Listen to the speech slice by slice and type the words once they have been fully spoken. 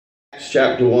Acts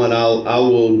chapter 1, I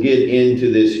will get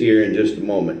into this here in just a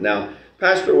moment. Now,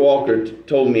 Pastor Walker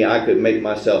told me I could make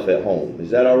myself at home. Is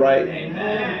that all right?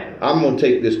 Amen. I'm going to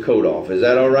take this coat off. Is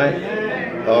that all right?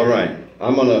 Amen. All right.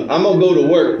 I'm gonna go to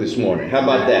work this morning. How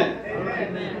about that?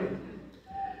 Amen.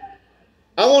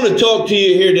 I want to talk to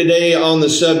you here today on the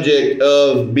subject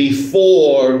of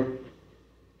before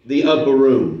the upper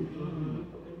room.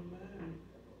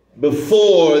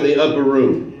 Before the upper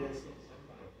room.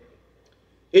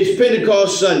 It's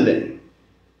Pentecost Sunday.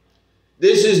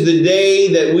 This is the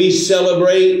day that we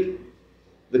celebrate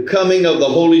the coming of the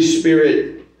Holy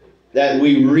Spirit that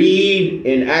we read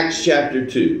in Acts chapter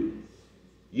 2.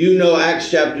 You know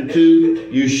Acts chapter 2.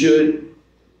 You should.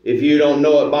 If you don't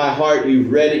know it by heart,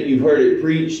 you've read it, you've heard it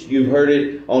preached, you've heard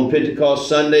it on Pentecost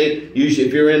Sunday.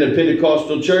 If you're in a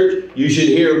Pentecostal church, you should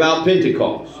hear about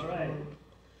Pentecost.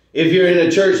 If you're in a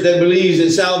church that believes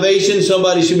in salvation,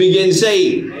 somebody should be getting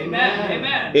saved. Amen.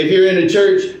 Amen. If you're in a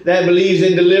church that believes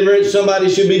in deliverance, somebody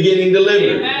should be getting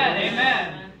delivered. Amen.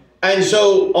 Amen. And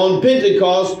so on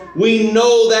Pentecost, we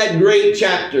know that great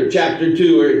chapter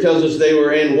 2, where it tells us they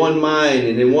were in one mind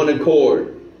and in one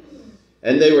accord.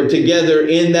 And they were together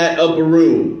in that upper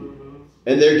room.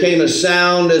 And there came a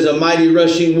sound as a mighty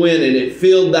rushing wind, and it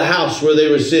filled the house where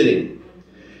they were sitting.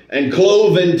 And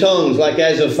cloven tongues like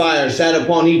as of fire sat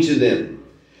upon each of them.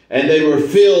 And they were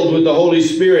filled with the Holy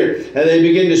Spirit. And they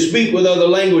began to speak with other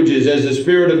languages as the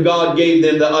Spirit of God gave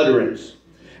them the utterance.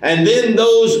 And then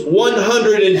those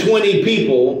 120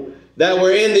 people that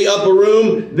were in the upper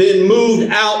room then moved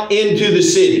out into the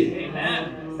city. Amen.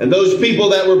 And those people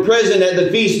that were present at the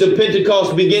Feast of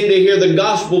Pentecost began to hear the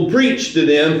gospel preached to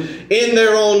them in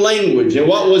their own language. And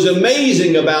what was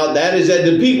amazing about that is that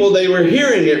the people they were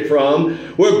hearing it from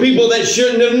were people that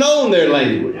shouldn't have known their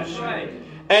language. That's right.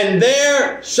 And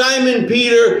there Simon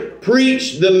Peter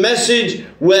preached the message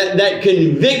that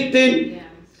convicted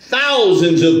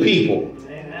thousands of people.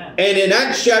 Amen. And in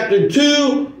Acts chapter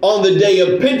 2, on the day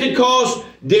of Pentecost,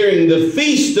 during the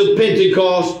Feast of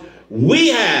Pentecost, we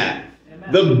have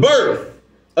the birth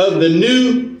of the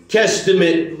New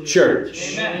Testament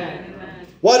church. Amen.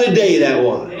 What a day that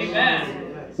was.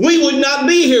 Amen. We would not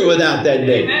be here without that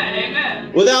day.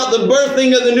 Amen. Without the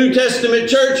birthing of the New Testament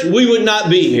church, we would not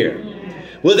be here.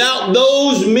 Without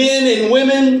those men and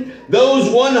women, those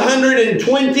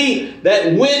 120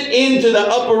 that went into the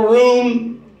upper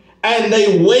room and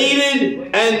they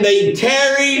waited and they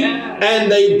tarried and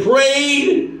they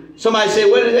prayed. Somebody say,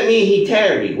 what does that mean, he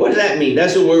tarried? What does that mean?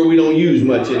 That's a word we don't use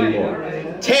much anymore.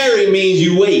 Tarry means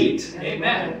you wait.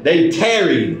 Amen. They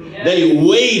tarried. Yes. They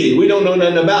waited. We don't know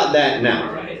nothing about that now.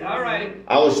 All right.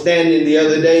 I was standing the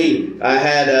other day. I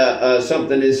had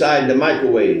something inside the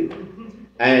microwave.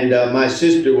 And my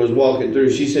sister was walking through.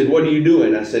 She said, what are you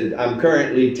doing? I said, I'm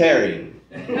currently tarrying.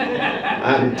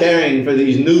 I'm tarrying for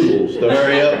these noodles to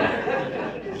hurry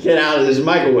up. Get out of this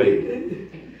microwave.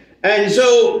 And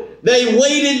so they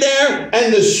waited there,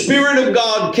 and the Spirit of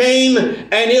God came,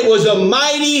 and it was a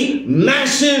mighty,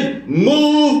 massive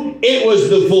move. It was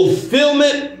the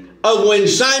fulfillment of when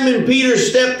Simon Peter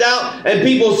stepped out, and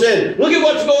people said, look at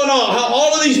what's going on. How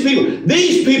all of these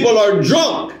people are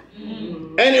drunk.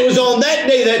 And it was on that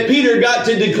day that Peter got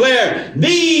to declare,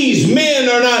 these men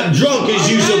are not drunk as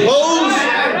you suppose,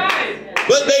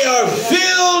 but they are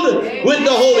filled with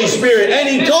the Holy Spirit. And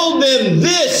he told them,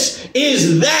 this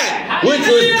is that which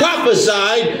was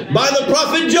prophesied by the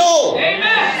prophet Joel.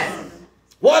 Amen.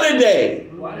 What a day.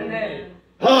 What a day.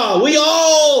 We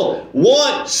all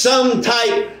want some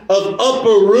type of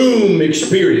upper room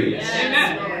experience.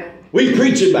 Amen. We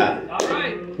preach about it. All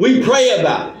right. We pray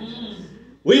about it.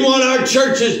 We want our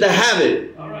churches to have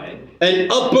it. All right. An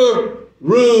upper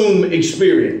room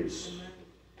experience.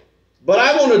 But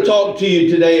I want to talk to you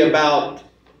today about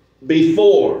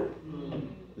before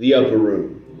the upper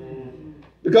room.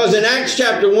 Because in Acts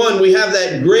chapter 1, we have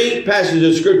that great passage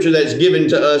of scripture that's given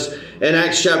to us in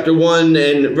Acts chapter 1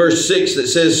 and verse 6 that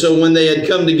says, so when they had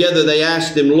come together, they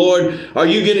asked him, Lord, are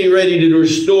you getting ready to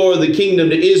restore the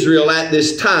kingdom to Israel at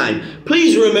this time?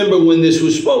 Please remember when this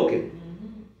was spoken.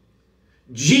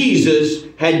 Jesus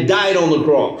had died on the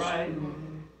cross. Right.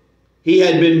 He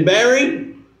had been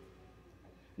buried.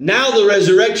 Now the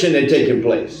resurrection had taken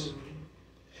place.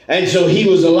 And so he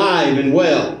was alive and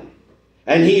well.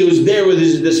 And he was there with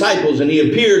his disciples, and he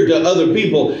appeared to other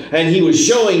people, and he was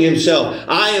showing himself.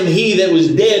 I am he that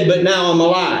was dead, but now I'm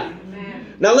alive.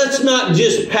 Amen. Now let's not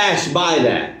just pass by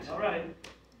that. All right.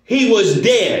 He was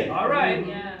dead. All right.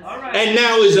 Yes. All right. And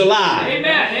now is alive.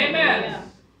 Amen. Amen.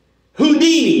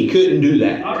 Houdini couldn't do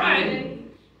that. All right.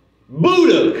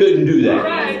 Buddha couldn't do that. All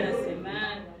right.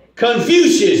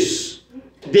 Confucius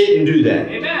didn't do that.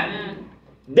 Amen.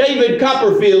 David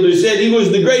Copperfield, who said he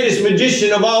was the greatest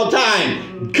magician of all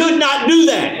time, could not do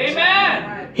that.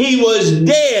 Amen. He was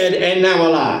dead and now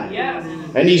alive. Yes.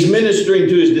 And he's ministering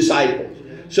to his disciples.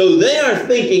 So they are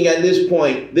thinking at this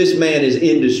point, this man is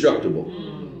indestructible.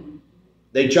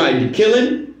 They tried to kill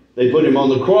him. They put him on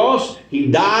the cross.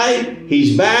 He died.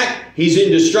 He's back. He's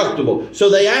indestructible. So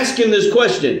they ask him this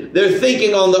question. They're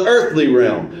thinking on the earthly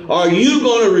realm. Are you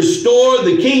going to restore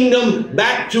the kingdom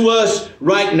back to us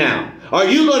right now? Are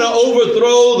you going to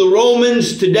overthrow the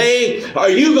Romans today? Are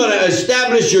you going to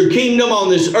establish your kingdom on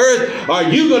this earth? Are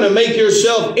you going to make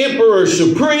yourself emperor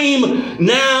supreme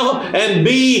now and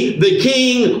be the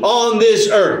king on this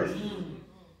earth?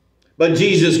 But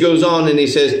Jesus goes on and he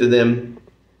says to them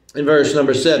in verse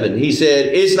number 7, he said,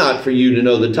 it's not for you to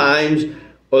know the times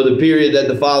or the period that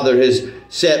the Father has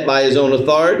set by his own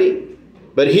authority.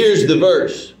 But here's the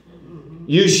verse.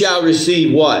 You shall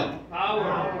receive what?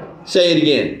 Power. Say it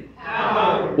again.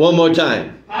 Power. One more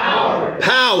time. Power.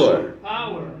 Power.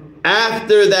 Power.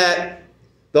 After that,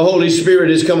 the Holy Spirit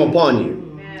has come upon you.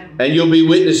 And you'll be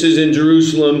witnesses in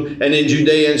Jerusalem and in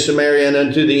Judea and Samaria and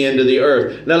unto the end of the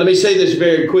earth. Now let me say this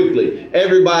very quickly.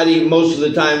 Everybody, most of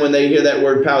the time when they hear that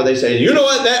word power, they say, you know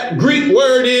what that Greek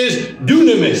word is?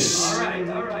 Dunamis. All right,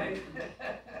 all right.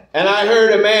 And I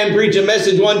heard a man preach a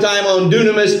message one time on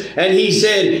dunamis, and he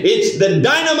said, it's the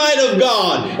dynamite of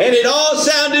God. And it all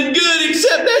sounded good,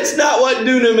 except that's not what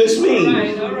dunamis means. All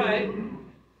right, all right.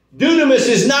 Dunamis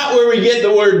is not where we get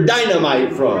the word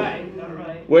dynamite from. All right, all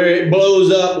right. Where it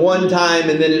blows up one time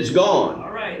and then it's gone.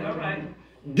 All right, all right.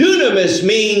 Dunamis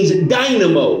means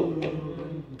dynamo.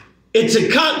 It's a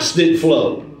constant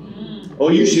flow. Oh,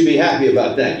 you should be happy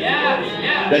about that. Yeah,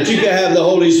 yeah. That you can have the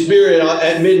Holy Spirit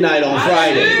at midnight on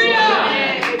Friday.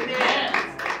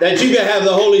 That you can have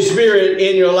the Holy Spirit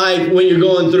in your life when you're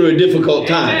going through a difficult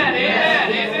time. Amen, amen,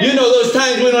 amen. You know, those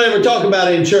times we don't ever talk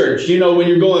about in church. You know, when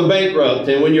you're going bankrupt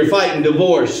and when you're fighting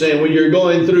divorce and when you're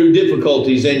going through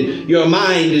difficulties and your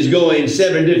mind is going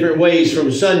 7 different ways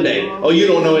from Sunday. Oh, you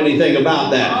don't know anything about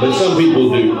that, but some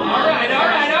people do. All right, all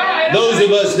right, all right. Those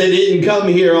of us that didn't come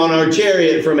here on our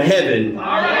chariot from heaven,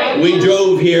 we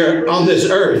drove here on this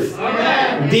earth,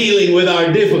 dealing with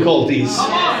our difficulties.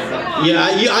 Yeah,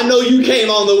 I know you came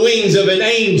on the wings of an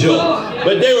angel,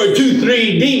 but there were 2,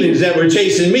 3 demons that were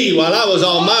chasing me while I was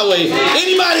on my way.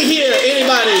 Anybody here?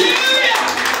 Anybody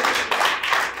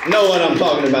know what I'm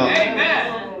talking about?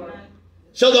 Amen.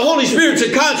 So the Holy Spirit's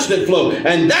a constant flow,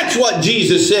 and that's what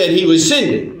Jesus said he was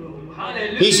sending.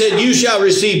 He said, you shall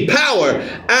receive power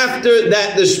after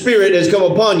that the Spirit has come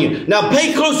upon you. Now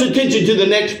pay close attention to the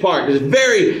next part. It's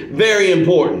very, very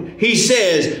important. He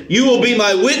says, you will be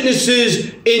my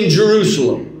witnesses in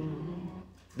Jerusalem.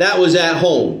 That was at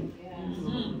home.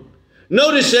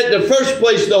 Notice that the first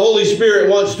place the Holy Spirit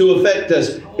wants to affect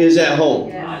us is at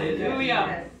home.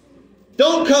 Hallelujah.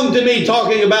 Don't come to me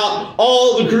talking about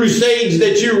all the crusades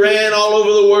that you ran all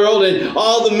over the world and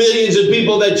all the millions of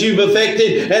people that you've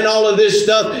affected and all of this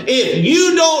stuff. If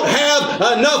you don't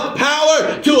have enough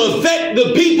power to affect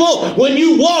the people when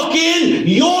you walk in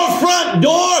your front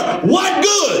door, what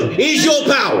good is your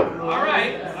power? All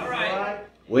right, all right.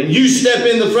 When you step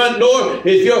in the front door,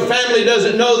 if your family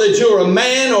doesn't know that you're a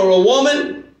man or a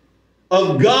woman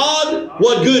of God,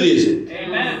 what good is it?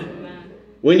 Amen.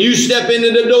 When you step into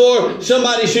the door,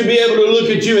 somebody should be able to look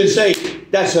at you and say,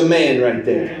 that's a man right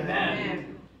there.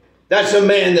 Amen. That's a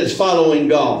man that's following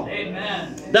God.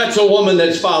 Amen. That's a woman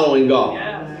that's following God.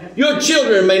 Yeah. Your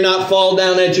children may not fall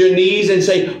down at your knees and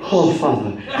say, oh,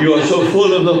 Father, you are so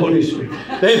full of the Holy Spirit.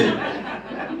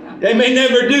 They may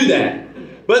never do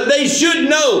that. But they should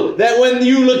know that when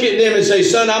you look at them and say,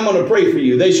 son, I'm going to pray for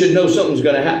you, they should know something's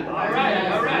going to happen. All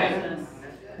right, all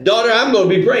right. Daughter, I'm going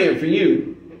to be praying for you.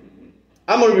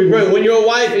 I'm going to be praying. When your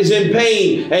wife is in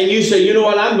pain and you say, you know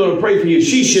what, I'm going to pray for you,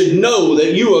 she should know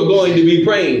that you are going to be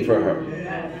praying for her.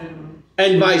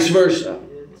 And vice versa.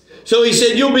 So he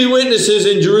said, you'll be witnesses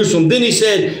in Jerusalem. Then he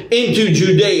said, into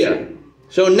Judea.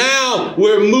 So now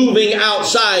we're moving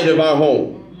outside of our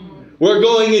home. We're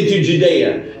going into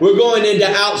Judea. We're going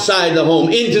into outside the home,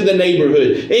 into the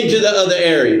neighborhood, into the other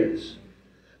areas.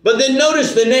 But then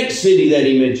notice the next city that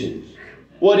he mentions.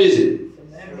 What is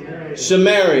it?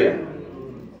 Samaria.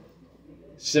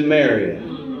 Samaria.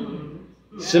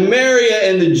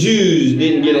 Samaria and the Jews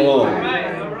didn't get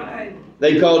along.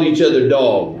 They called each other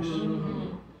dogs.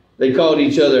 They called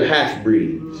each other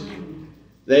half-breeds.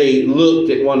 They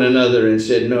looked at one another and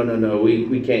said, no, no, no,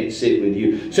 we can't sit with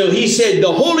you. So he said,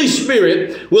 the Holy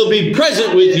Spirit will be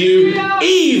present with you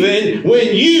even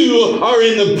when you are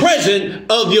in the presence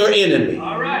of your enemy.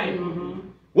 All right.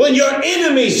 When your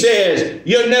enemy says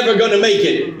you're never going to make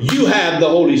it, you have the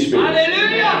Holy Spirit.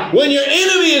 Hallelujah. When your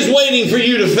enemy is waiting for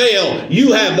you to fail,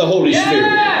 you have the Holy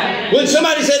Spirit. When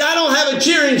somebody said, I don't have a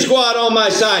cheering squad on my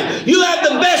side, you have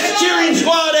the best cheering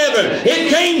squad ever. It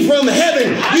came from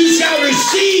heaven. You shall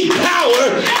receive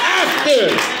power after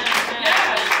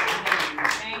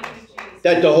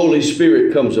that the Holy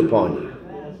Spirit comes upon you.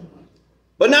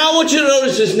 But now I want you to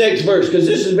notice this next verse, because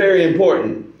this is very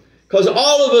important. Because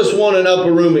all of us want an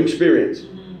upper room experience.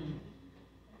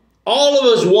 All of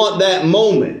us want that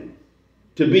moment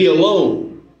to be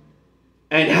alone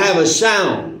and have a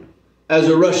sound as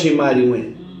a rushing mighty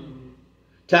wind.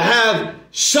 To have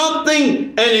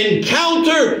something, an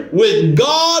encounter with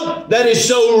God that is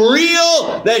so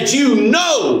real that you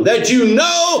know, that you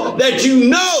know, that you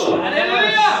know.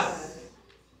 Hallelujah.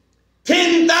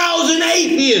 10,000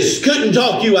 atheists couldn't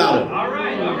talk you out of it. All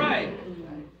right, all right.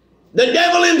 The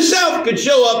devil himself could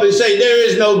show up and say there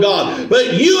is no God.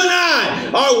 But you and I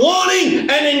are wanting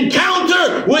an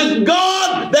encounter with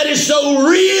God that is so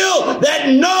real that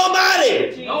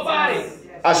nobody.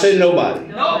 I said nobody.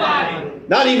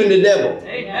 Not even the devil.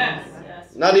 Amen.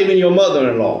 Not even your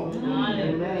mother-in-law.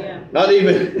 Not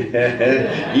even,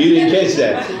 you didn't catch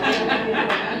that.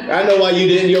 I know why you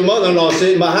didn't. Your mother-in-law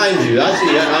sitting behind you. I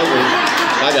see that.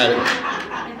 I got it.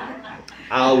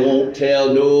 I won't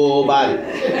tell nobody.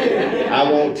 I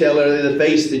won't tell her the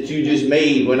face that you just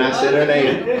made when I said her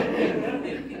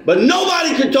name. But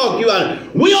nobody can talk you out of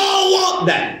it. We all want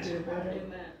that.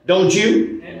 Don't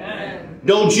you? Amen.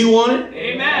 Don't you want it?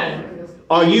 Amen.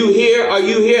 Are you here? Are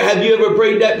you here? Have you ever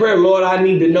prayed that prayer? Lord, I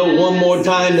need to know one more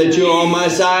time that you're on my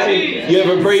side. You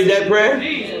ever prayed that prayer?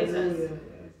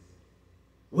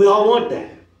 We all want that.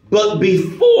 But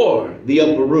before the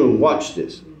upper room, watch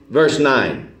this. Verse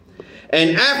 9.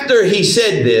 And after he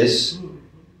said this,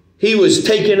 he was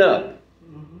taken up.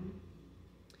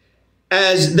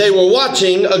 As they were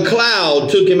watching, a cloud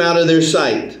took him out of their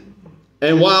sight.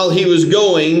 And while he was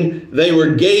going, they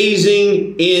were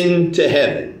gazing into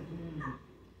heaven.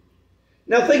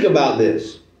 Now think about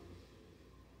this.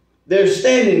 They're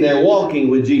standing there walking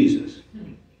with Jesus.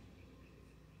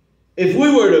 If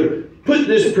we were to put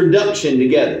this production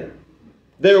together,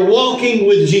 they're walking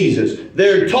with Jesus.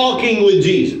 They're talking with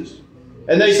Jesus.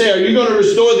 And they say, are you going to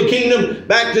restore the kingdom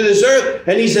back to this earth?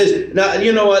 And he says, now,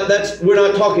 you know what? We're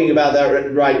not talking about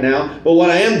that right now. But what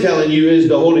I am telling you is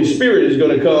the Holy Spirit is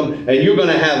going to come and you're going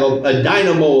to have a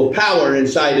dynamo of power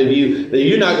inside of you that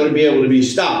you're not going to be able to be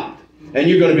stopped. And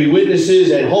you're going to be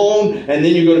witnesses at home, and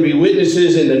then you're going to be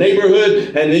witnesses in the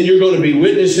neighborhood, and then you're going to be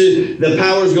witnesses. The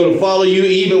power is going to follow you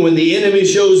even when the enemy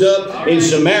shows up in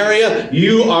Samaria.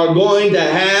 You are going to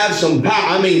have some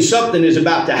power. I mean, something is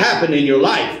about to happen in your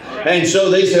life. And so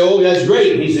they say, oh, that's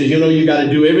great. He says, you know, you got to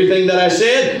do everything that I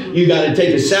said. You got to take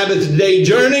a Sabbath day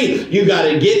journey. You got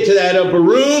to get to that upper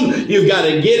room. You've got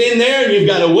to get in there and you've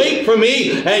got to wait for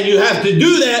me. And you have to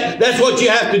do that. That's what you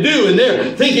have to do. And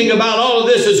they're thinking about all of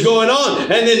this that's going on.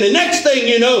 And then the next thing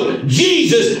you know,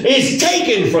 Jesus is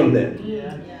taken from them.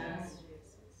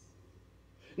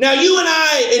 Now, you and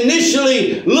I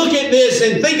initially look at this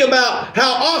and think about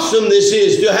how awesome this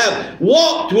is to have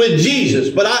walked with Jesus.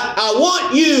 But I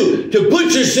want you to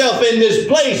put yourself in this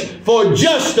place for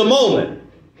just a moment.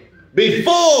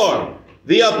 Before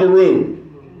the upper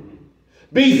room.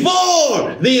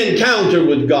 Before the encounter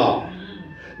with God.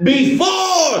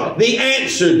 Before the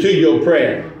answer to your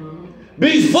prayer.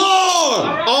 Before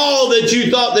all that you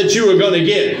thought that you were going to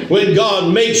get, when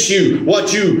God makes you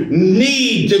what you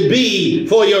need to be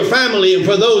for your family and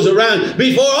for those around,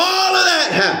 before all of that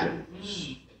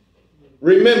happens,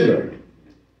 remember,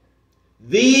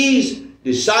 these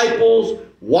disciples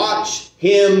watched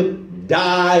him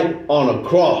die on a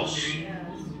cross.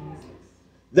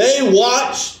 They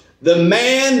watched the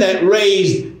man that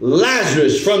raised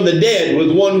Lazarus from the dead with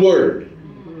one word,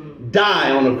 die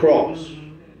on a cross.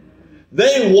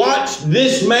 They watched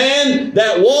this man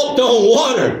that walked on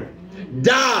water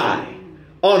die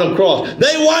on a cross.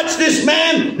 They watched this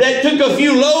man that took a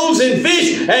few loaves and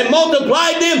fish and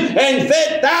multiplied them and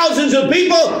fed thousands of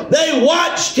people. They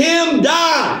watched him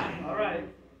die. All right.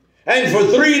 And for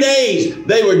 3 days,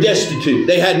 they were destitute.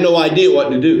 They had no idea what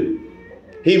to do.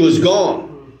 He was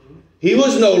gone. He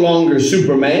was no longer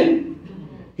Superman.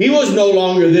 He was no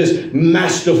longer this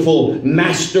masterful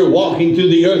master walking through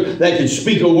the earth that could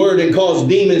speak a word and cause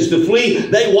demons to flee.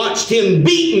 They watched him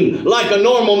beaten like a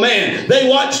normal man. They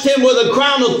watched him with a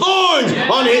crown of thorns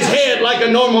on his head like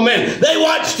a normal man. They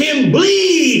watched him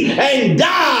bleed and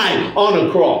die on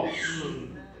a cross.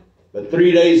 But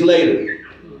 3 days later,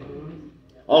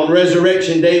 on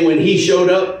Resurrection Day when he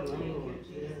showed up,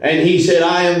 And he said,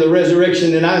 I am the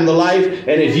resurrection and I'm the life.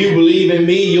 And if you believe in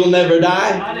me, you'll never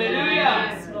die.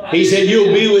 Hallelujah. He said,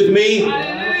 you'll be with me.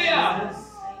 Hallelujah.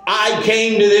 I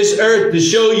came to this earth to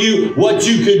show you what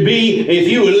you could be if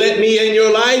you would let me in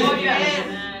your life. Oh, yes.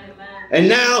 And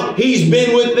now he's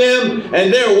been with them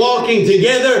and they're walking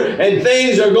together and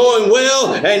things are going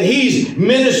well. And he's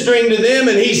ministering to them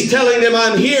and he's telling them,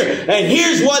 I'm here. And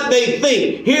here's what they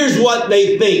think. Here's what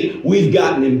they think. We've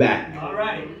gotten him back. All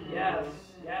right. Yes.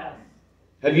 Yes.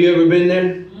 Have you ever been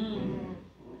there?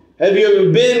 Have you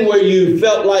ever been where you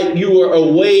felt like you were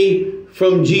away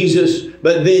from Jesus,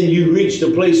 but then you reached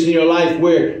a place in your life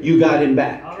where you got him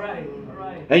back? All right. All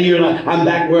right. And you're like, I'm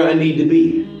back where I need to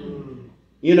be.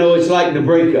 You know, it's like the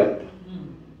breakup.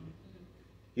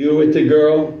 You're with the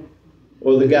girl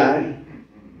or the guy,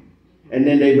 and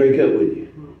then they break up with you.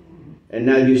 And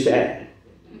now you're sad.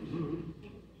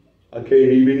 I can't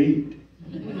even eat.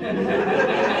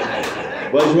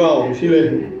 What's wrong? She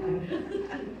left me.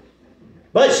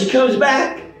 But she comes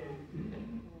back.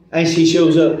 And she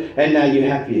shows up, and now you're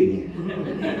happy again.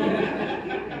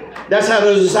 That's how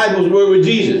those disciples were with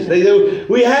Jesus. They said,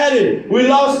 we had him. We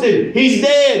lost him. He's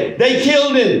dead. They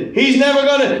killed him. He's never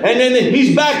going to. And then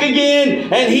he's back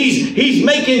again. And he's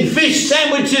making fish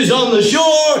sandwiches on the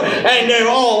shore. And they're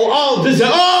all this.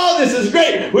 Oh, this is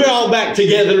great. We're all back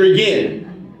together again.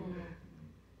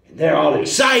 And they're all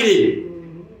excited.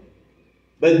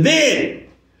 But then,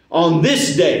 on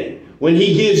this day, when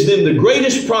he gives them the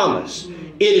greatest promise,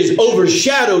 it is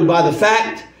overshadowed by the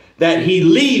fact that he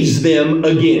leaves them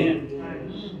again.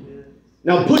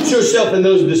 Now put yourself in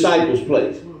those disciples'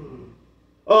 place.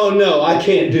 Oh no, I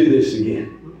can't do this again.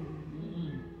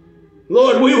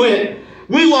 Lord,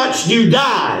 we watched you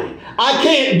die. I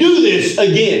can't do this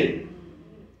again.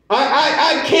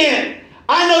 I can't.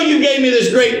 I know you gave me this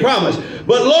great promise,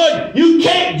 but Lord, you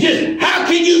can't how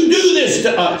can you do this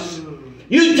to us?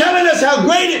 You're telling us how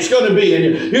great it's going to be,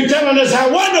 and you're telling us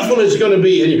how wonderful it's going to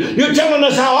be, and you're telling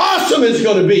us how awesome it's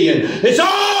going to be, and it's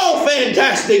all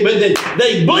fantastic, but then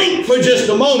they blink for just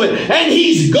a moment, and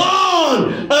he's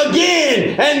gone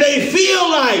again, and they feel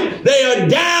like they are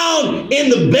down in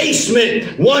the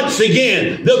basement once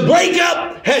again. The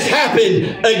breakup has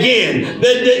happened again.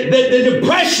 The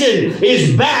depression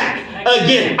is back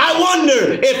again. I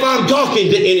wonder if I'm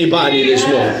talking to anybody this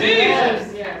morning. Yes.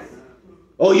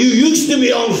 Oh, you used to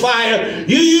be on fire.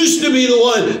 You used to be the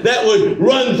one that would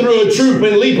run through a troop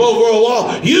and leap over a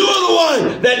wall. You were the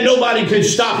one that nobody could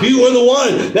stop. You were the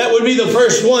one that would be the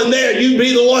first one there. You'd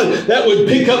be the one that would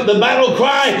pick up the battle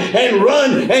cry and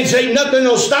run and say, nothing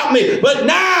will stop me. But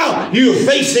now you're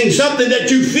facing something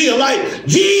that you feel like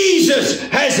Jesus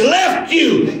has left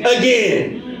you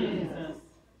again.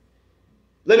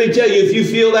 Let me tell you, if you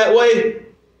feel that way,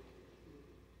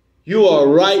 you are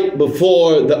right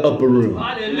before the upper room.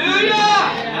 Hallelujah!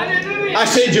 Hallelujah! I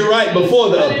said you're right before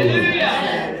the upper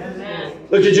room.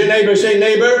 Look at your neighbor. Say,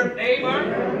 neighbor,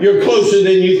 you're closer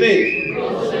than you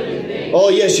think. Oh,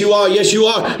 yes, you are. Yes, you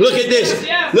are. Look at this.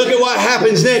 Look at what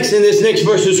happens next in this next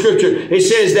verse of Scripture. It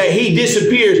says that he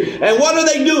disappears. And what are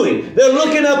they doing? They're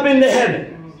looking up into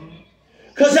heaven.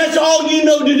 Because that's all you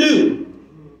know to do.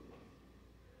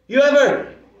 You ever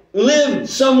live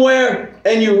somewhere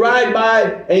and you ride by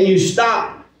and you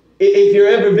stop? If you're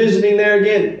ever visiting there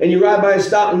again and you ride by and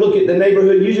stop and look at the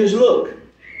neighborhood, you just look.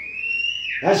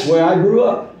 That's where I grew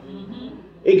up.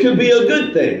 It could be a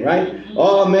good thing, right?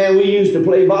 Oh man, we used to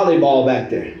play volleyball back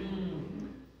there.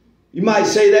 You might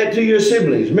say that to your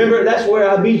siblings. Remember, that's where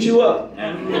I beat you up.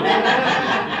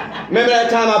 Remember that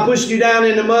time I pushed you down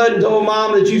in the mud and told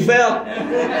Mom that you fell?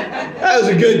 That was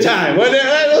a good time. Well,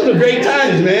 those were great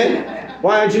times, man.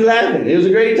 Why aren't you laughing? It was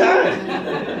a great time.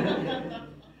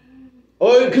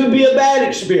 Or it could be a bad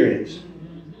experience.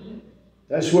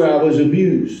 That's where I was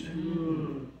abused.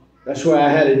 That's where I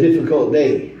had a difficult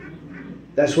day.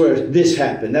 That's where this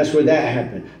happened. That's where that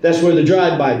happened. That's where the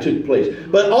drive-by took place.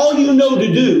 But all you know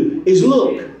to do is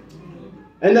look.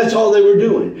 And that's all they were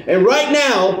doing. And right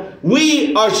now,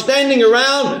 we are standing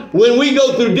around when we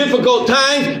go through difficult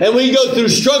times and we go through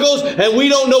struggles and we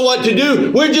don't know what to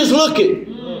do. We're just looking.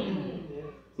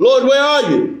 Lord, where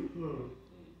are you?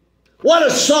 What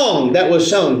a song that was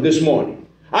sung this morning.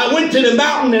 I went to the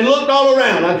mountain and looked all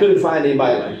around. I couldn't find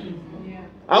anybody like you.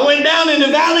 I went down in the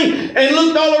valley and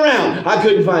looked all around. I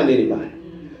couldn't find anybody.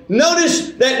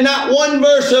 Notice that not one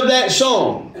verse of that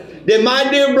song did my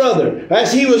dear brother,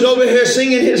 as he was over here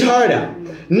singing his heart out,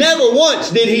 never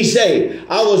once did he say,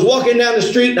 I was walking down the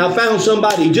street and I found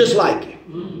somebody just like you.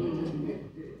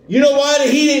 You know why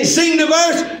he didn't sing the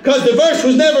verse? Because the verse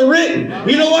was never written.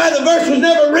 You know why the verse was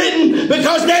never written?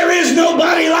 Because there is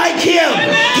nobody like him.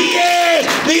 He is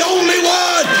the only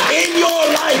one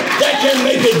can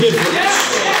make a difference.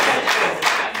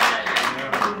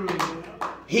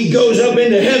 He goes up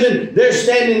into heaven. They're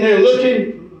standing there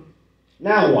looking.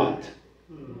 Now what?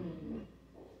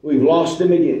 We've lost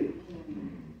him again.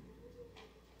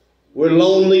 We're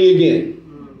lonely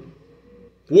again.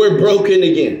 We're broken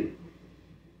again.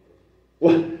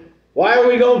 Why are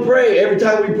we going to pray? Every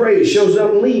time we pray, it shows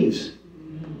up and leaves.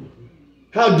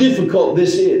 How difficult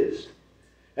this is.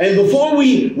 And before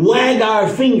we wag our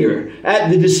finger at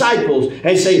the disciples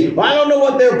and say, well, I don't know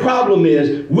what their problem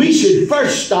is, we should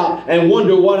first stop and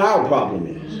wonder what our problem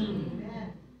is.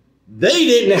 They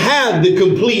didn't have the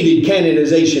completed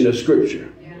canonization of Scripture.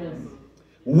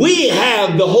 We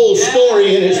have the whole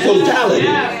story in its totality.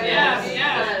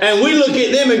 And we look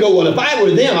at them and go, well, if I were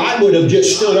them, I would have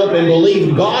just stood up and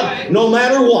believed God no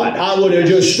matter what. I would have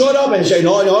just stood up and said,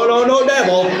 no,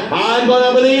 devil. I'm going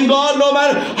to believe God no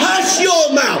matter. Hush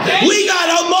your mouth. We got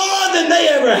more than they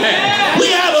ever had. We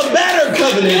have a better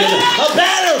covenant, a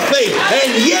better faith.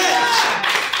 And yet,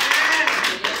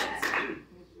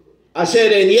 I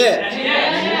said, and yet,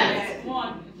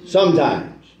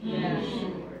 sometimes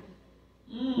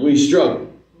we struggle.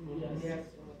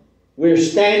 We're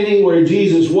standing where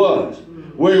Jesus was,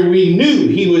 where we knew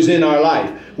he was in our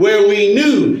life, where we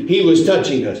knew he was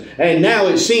touching us. And now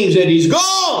it seems that he's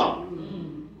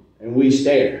gone. And we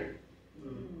stare.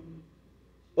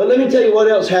 But let me tell you what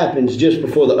else happens just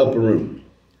before the upper room.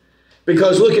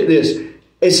 Because look at this.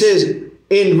 It says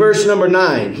in verse number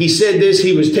 9, he said this,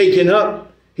 he was taken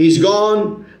up, he's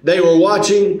gone. They were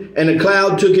watching, and a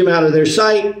cloud took him out of their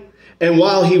sight. And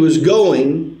while he was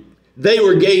going, they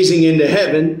were gazing into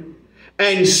heaven.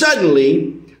 And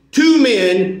suddenly, 2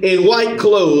 men in white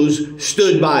clothes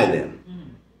stood by them.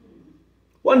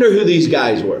 Wonder who these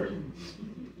guys were.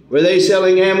 Were they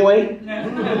selling Amway?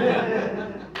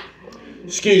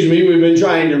 Excuse me, we've been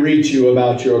trying to reach you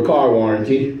about your car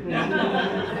warranty. Do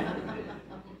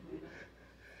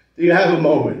you have a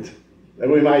moment that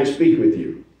we might speak with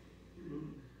you?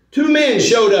 2 men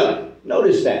showed up.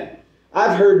 Notice that.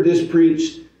 I've heard this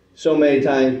preached so many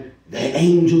times. The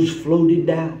angels floated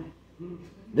down.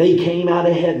 They came out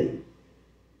of heaven.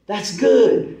 That's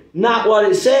good. Not what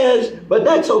it says, but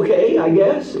that's okay, I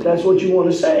guess, if that's what you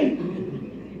want to say.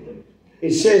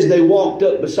 It says they walked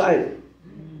up beside him.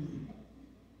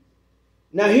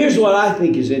 Now here's what I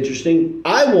think is interesting.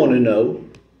 I want to know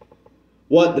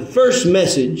what the first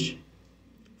message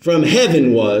from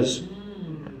heaven was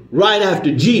right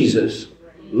after Jesus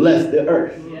left the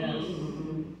earth.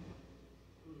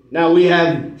 Now we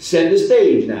have set the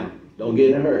stage now. Don't get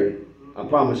in a hurry. I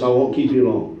promise I won't keep you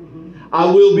long. I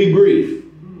will be brief,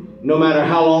 no matter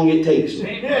how long it takes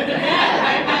me.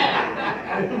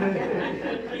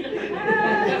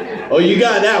 Oh, you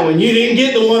got that one. You didn't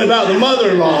get the one about the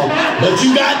mother-in-law, but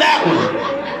you got that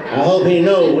one. I hope he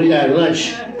knows we got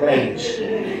lunch plans.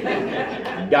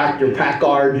 Dr.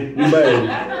 Packard, you better.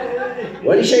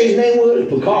 What did he say his name was?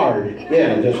 Picard.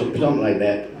 Yeah, just something like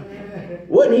that.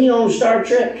 Wasn't he on Star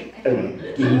Trek?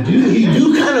 He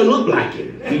do kind of look like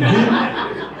him. He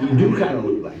do kind of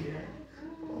look like him.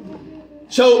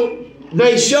 So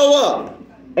they show up,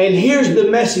 and here's the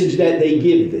message that they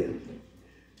give them.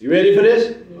 You ready for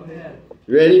this?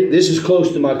 You ready? This is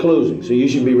close to my closing, so you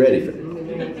should be ready for this.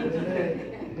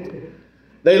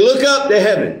 They look up to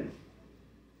heaven.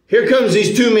 Here comes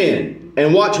these 2 men,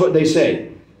 and watch what they say.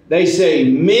 They say,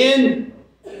 men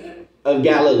of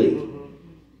Galilee.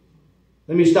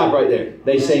 Let me stop right there.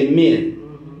 They say men.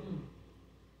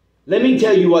 Let me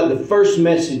tell you what the first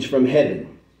message from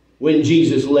heaven when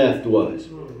Jesus left was.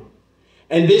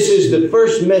 And this is the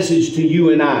first message to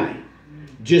you and I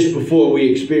just before we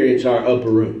experience our upper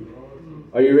room.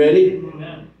 Are you ready?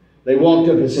 Amen. They walked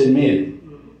up and said, men,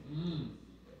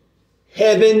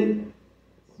 heaven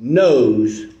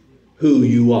knows who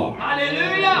you are.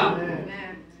 Hallelujah.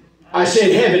 I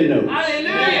said heaven knows.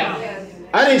 Hallelujah.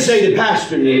 I didn't say the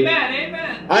pastor knew. Amen.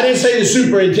 Amen. I didn't say the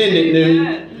superintendent knew.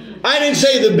 Amen. I didn't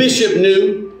say the bishop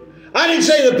knew. I didn't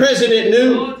say the president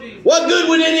knew. What good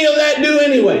would any of that do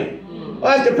anyway?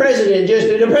 Well, if the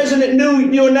president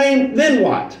knew your name, then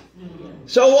what?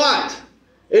 So what?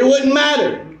 It wouldn't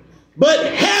matter. But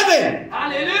heaven.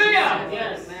 Hallelujah.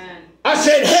 Yes. I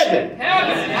said heaven.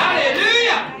 Heaven.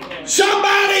 Hallelujah.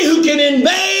 Somebody who can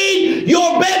invade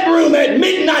your bedroom at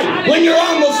midnight when you're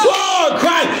on the floor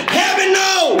crying, heaven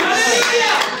knows.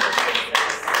 Hallelujah.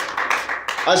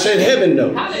 I said heaven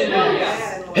knows.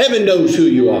 Hallelujah. Heaven knows who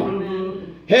you are.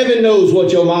 Heaven knows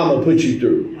what your mama put you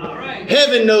through. All right.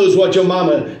 Heaven knows what your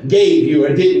mama gave you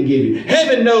or didn't give you.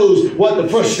 Heaven knows what the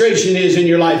frustration is in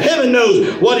your life. Heaven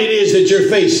knows what it is that you're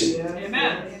facing.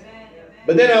 Amen.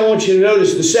 But then I want you to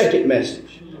notice the second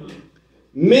message.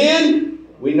 Men,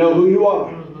 we know who you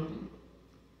are.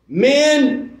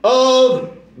 Men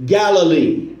of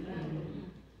Galilee.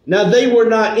 Now they were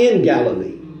not in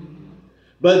Galilee,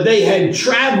 but they had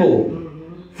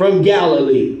traveled from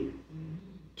Galilee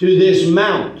to this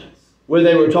mount where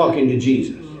they were talking to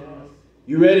Jesus.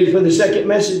 You ready for the second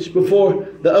message before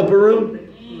the upper room?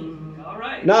 All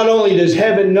right. Not only does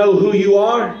heaven know who you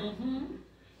are,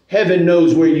 heaven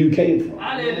knows where you came from.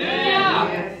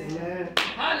 Hallelujah.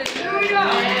 Hallelujah.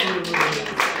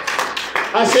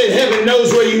 I said heaven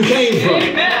knows where you came from.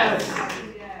 Amen.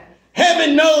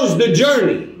 Heaven knows the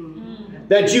journey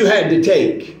that you had to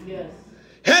take.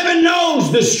 Heaven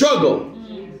knows the struggle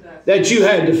that you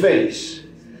had to face.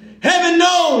 Heaven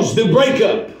knows the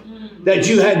breakup that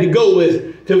you had to go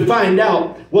with to find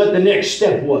out what the next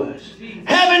step was.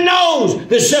 Heaven knows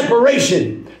the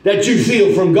separation that you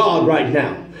feel from God right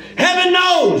now. Heaven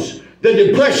knows the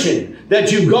depression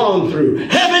that you've gone through.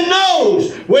 Heaven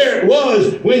knows where it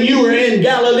was when you were in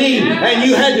Galilee and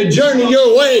you had to journey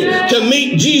your way to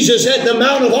meet Jesus at the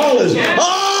Mount of Olives.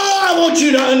 I want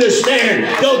you to understand.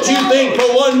 Don't you think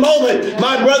for one moment,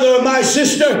 my brother or my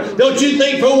sister, don't you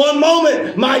think for one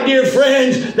moment, my dear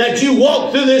friends, that you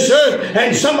walk through this earth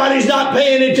and somebody's not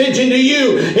paying attention to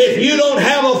you. If you don't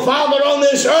have a Father on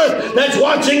this earth that's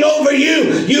watching over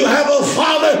you, you have a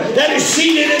Father that is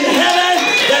seated in heaven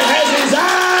that has his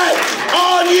eye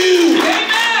on you.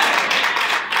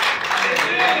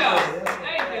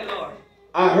 Thank you, Lord.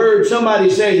 I heard somebody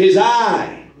say his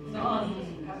eye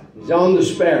is on the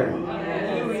sparrow.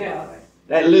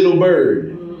 That little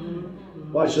bird.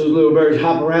 Watch those little birds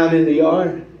hop around in the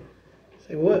yard.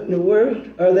 Say, what in the world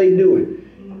are they doing?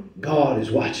 God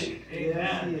is watching.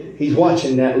 He's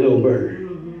watching that little bird.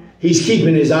 He's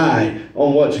keeping his eye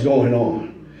on what's going on.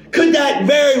 Could that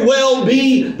very well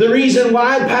be the reason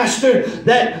why, Pastor,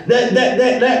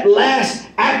 that last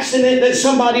accident that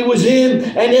somebody was in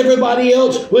and everybody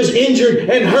else was injured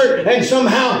and hurt and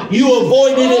somehow you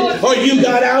avoided it or you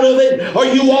got out of it or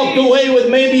you walked away with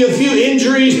maybe a few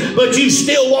injuries but you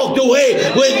still walked away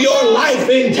with your life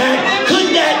intact?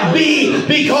 Could that be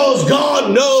because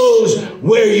God knows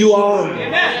where you are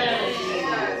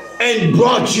and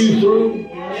brought you through?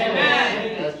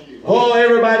 Oh,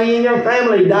 everybody in your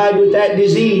family died with that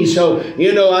disease. So,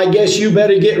 I guess you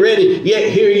better get ready.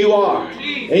 Yet here you are.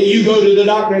 And you go to the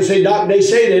doctor and say, Doc, they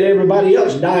say that everybody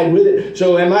else died with it.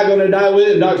 So am I going to die with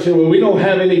it? The doctor said, well, we don't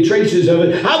have any traces of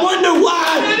it. I wonder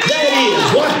why that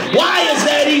is. Why is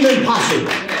that even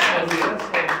possible?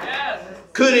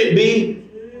 Could it be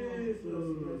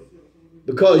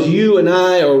because you and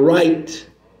I are right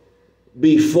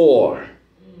before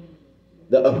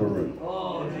the upper room?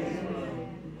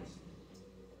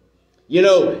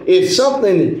 If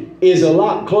something is a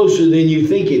lot closer than you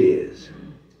think it is,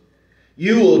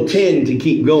 you will tend to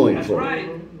keep going for it.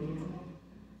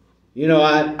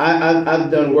 I've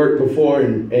done work before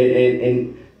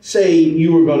and say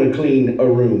you were going to clean a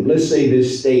room. Let's say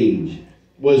this stage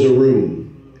was a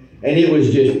room and it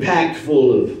was just packed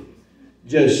full of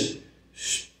just,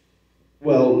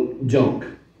 junk.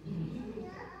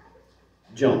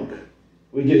 Junk.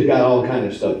 We just got all kind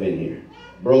of stuff in here.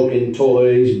 Broken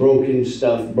toys, broken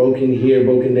stuff, broken here,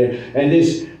 broken there. And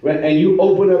you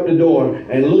open up the door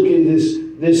and look in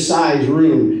this size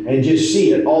room and just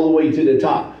see it all the way to the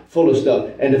top, full of stuff.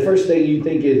 And the first thing you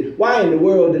think is, why in the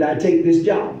world did I take this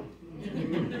job?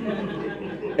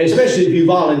 Especially if you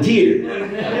volunteered.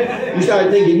 You start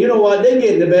thinking, you know what, they're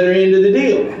getting the better end of the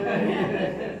deal.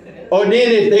 Or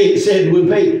then if they said, we'll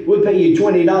pay you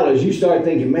 $20, you start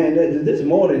thinking, man, this is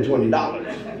more than $20.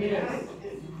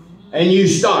 And you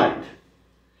start.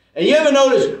 And you ever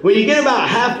notice when you get about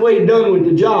halfway done with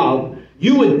the job,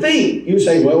 you would think, you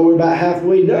say, well, we're about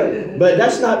halfway done. But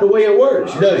that's not the way it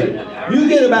works, does it? You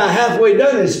get about halfway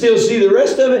done and still see the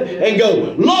rest of it and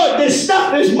go, Lord, this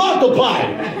stuff is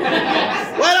multiplying.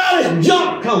 Where did all this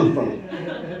junk come from?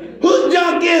 Whose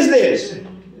junk is this?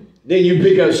 Then you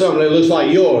pick up something that looks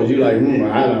like yours. You're like,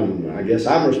 I guess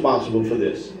I'm responsible for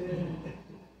this.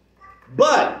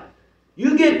 But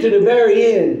you get to the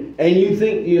very end and you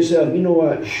think to yourself, you know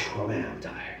what? Oh man, I'm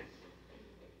tired.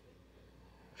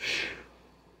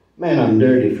 Man, I'm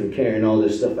dirty from carrying all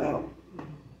this stuff out.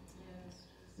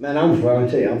 Man, I'll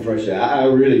tell you, I'm frustrated. I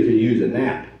really could use a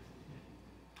nap.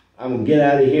 I'm going to get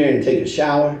out of here and take a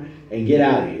shower and get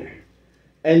out of here.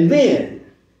 And then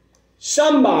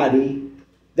somebody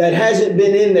that hasn't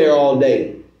been in there all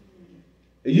day,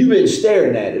 you've been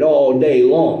staring at it all day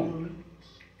long.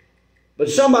 But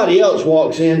somebody else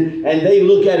walks in and they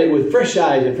look at it with fresh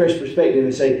eyes and fresh perspective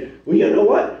and say, well, you know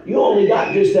what? You only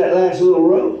got just that last little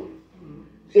row.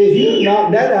 If you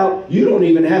knock that out, you don't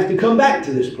even have to come back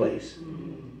to this place.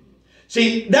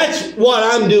 See, that's what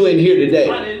I'm doing here today.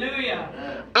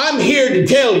 Hallelujah. I'm here to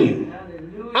tell you,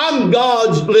 I'm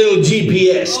God's little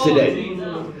GPS today.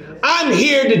 I'm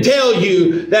here to tell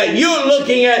you that you're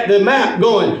looking at the map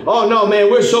going, oh no,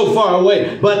 man, we're so far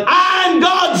away. But I'm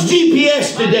God's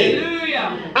GPS today.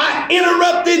 I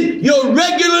interrupted your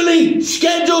regularly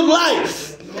scheduled life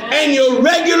and your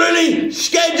regularly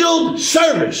scheduled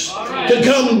service to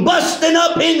come busting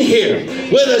up in here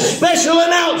with a special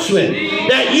announcement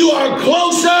that you are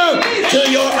closer to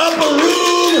your upper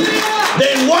room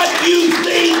than what you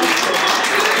think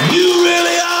you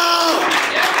really are.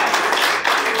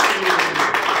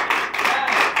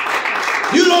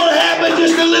 You don't have but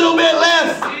just a little bit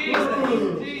left.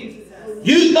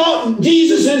 You thought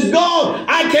Jesus is gone.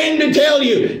 I came to tell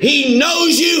you, He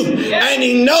knows you, and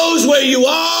He knows where you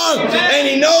are, and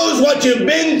He knows what you've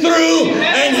been through,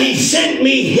 and He sent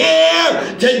me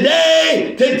here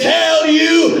today to tell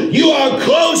you you are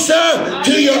closer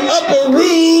to your upper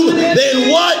room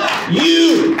than what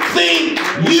you think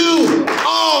you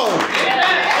are.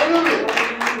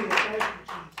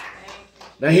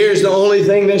 Now here's the only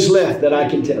thing that's left that I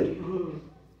can tell you,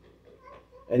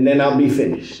 and then I'll be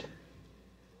finished.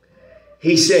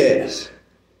 He says,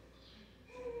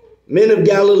 men of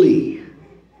Galilee,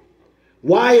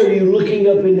 why are you looking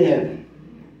up into heaven?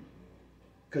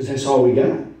 Because that's all we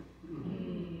got.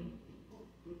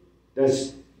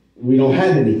 We don't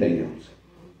have anything else.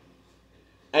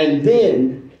 And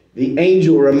then the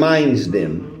angel reminds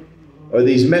them, or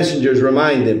these messengers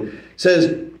remind them,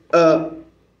 says,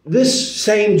 this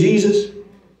same Jesus,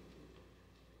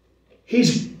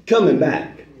 He's coming back.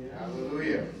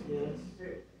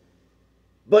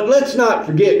 But let's not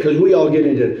forget, because we all get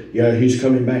into, yeah, He's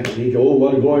coming back. And he go, oh,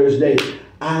 what a glorious day.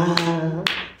 I'll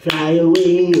fly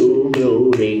away, oh,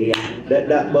 glory.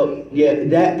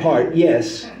 That part,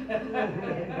 yes.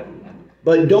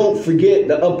 But don't forget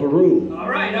the upper room. All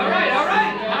right.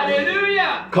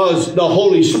 Hallelujah. Because the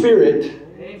Holy Spirit,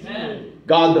 Amen.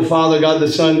 God the Father, God the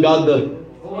Son, God the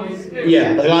Holy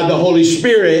Spirit. God the Holy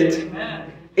Spirit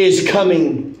Amen. is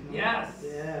coming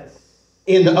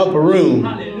in the upper room.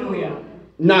 Hallelujah.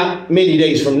 Not many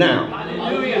days from now.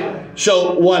 Hallelujah.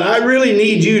 So what I really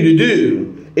need you to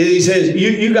do is, he says,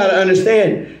 you got to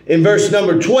understand in verse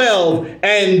number 12,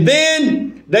 and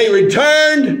then they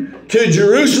returned to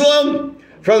Jerusalem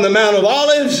from the Mount of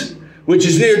Olives, which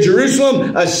is near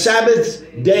Jerusalem, a Sabbath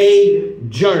day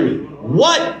journey.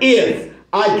 What if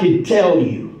I could tell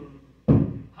you?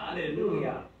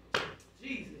 Hallelujah.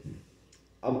 Jesus.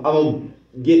 I'm going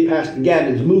to get past the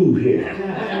Gavin's move here.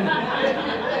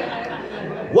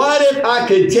 What if I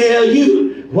could tell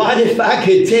you? What if I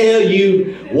could tell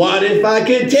you? What if I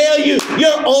could tell you?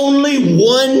 You're only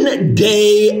one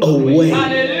day away.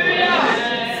 Hallelujah.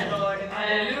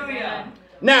 Hallelujah.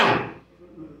 Now,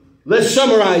 let's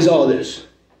summarize all this.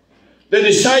 The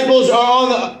disciples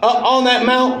are on that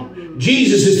mount.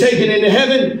 Jesus is taken into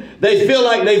heaven. They feel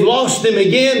like they've lost Him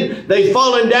again. They've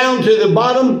fallen down to the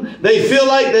bottom. They feel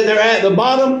like that they're at the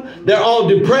bottom. They're all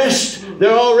depressed.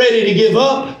 They're all ready to give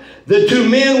up. The two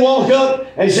men walk up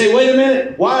and say, wait a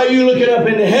minute, why are you looking up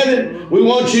into heaven? We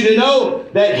want you to know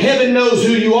that heaven knows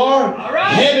who you are.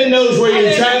 Right. Heaven knows where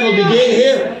you traveled to get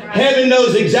here. Heaven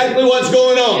knows exactly what's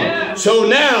going on. Yeah. So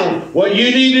now what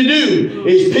you need to do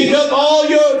is pick up all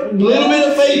your little bit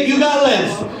of faith you got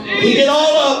left. Pick it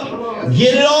all up.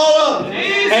 Get it all up.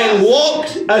 And walk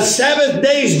a Sabbath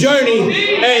day's journey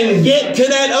and get to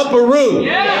that upper room.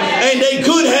 And they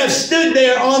could have stood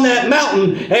there on that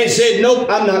mountain and said, nope,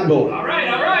 I'm not going. All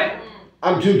right.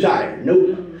 I'm too tired.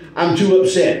 Nope. I'm too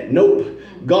upset. Nope.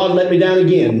 God let me down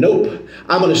again. Nope.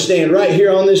 I'm going to stand right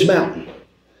here on this mountain.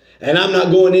 And I'm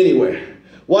not going anywhere.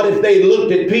 What if they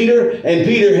looked at Peter and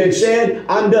Peter had said,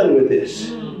 I'm done with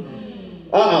this.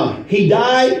 He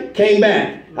died, came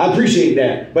back. I appreciate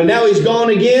that. But now He's gone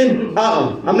again.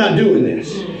 I'm not doing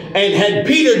this. And had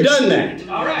Peter done that,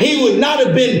 he would not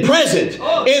have been present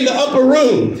in the upper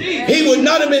room. He would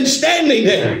not have been standing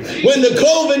there when the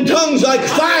cloven tongues like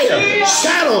fire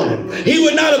sat on Him. He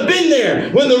would not have been there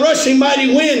when the rushing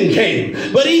mighty wind came.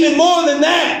 But even more than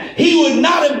that, He would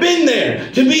not have been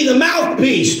there to be the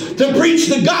mouthpiece, to preach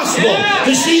the gospel,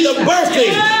 to see the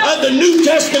birthing of the New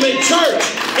Testament church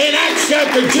in Acts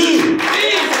chapter 2.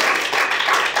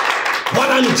 What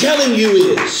I'm telling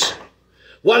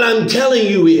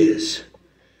you is,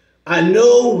 I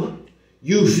know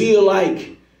you feel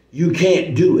like you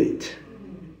can't do it,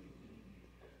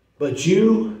 but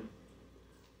you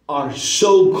are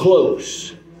so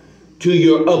close to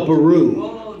your upper room.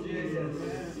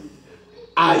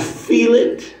 I feel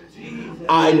it.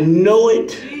 I know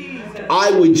it.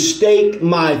 I would stake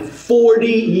my 40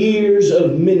 years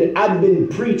of ministry. I've been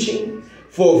preaching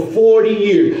for 40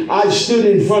 years. I've stood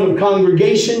in front of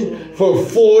congregation for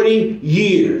 40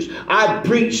 years. I've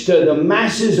preached to the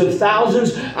masses of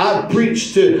thousands. I've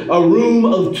preached to a room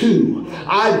of 2.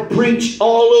 I've preached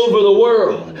all over the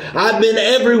world. I've been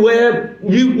everywhere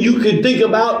you could think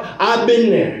about. I've been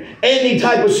there. Any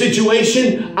type of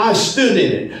situation, I stood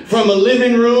in it. From a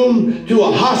living room to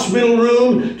a hospital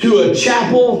room to a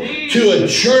chapel to a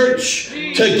church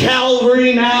to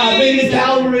Calvary. Now I've been to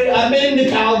Calvary. I've been to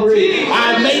Calvary.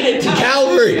 I made it to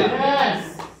Calvary.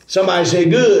 Somebody say,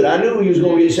 good. I knew he was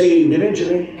going to get saved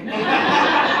eventually.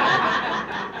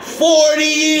 40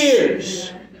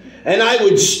 years. And I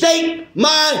would stake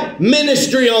my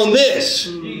ministry on this.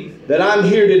 That I'm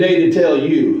here today to tell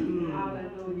you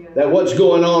that what's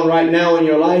going on right now in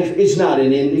your life, it's not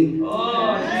an ending.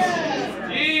 Oh,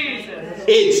 Jesus.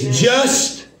 It's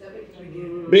just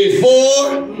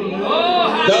before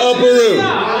the upper room.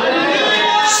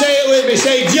 Say it with me.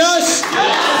 Say just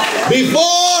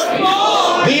before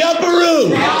the upper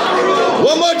room.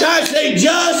 One more time. Say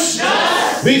just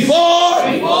before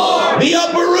the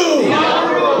upper room.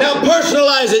 Now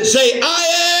personalize it. Say I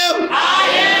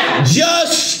am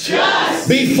just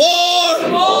before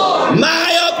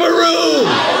my upper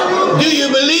room. Do you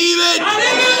believe it?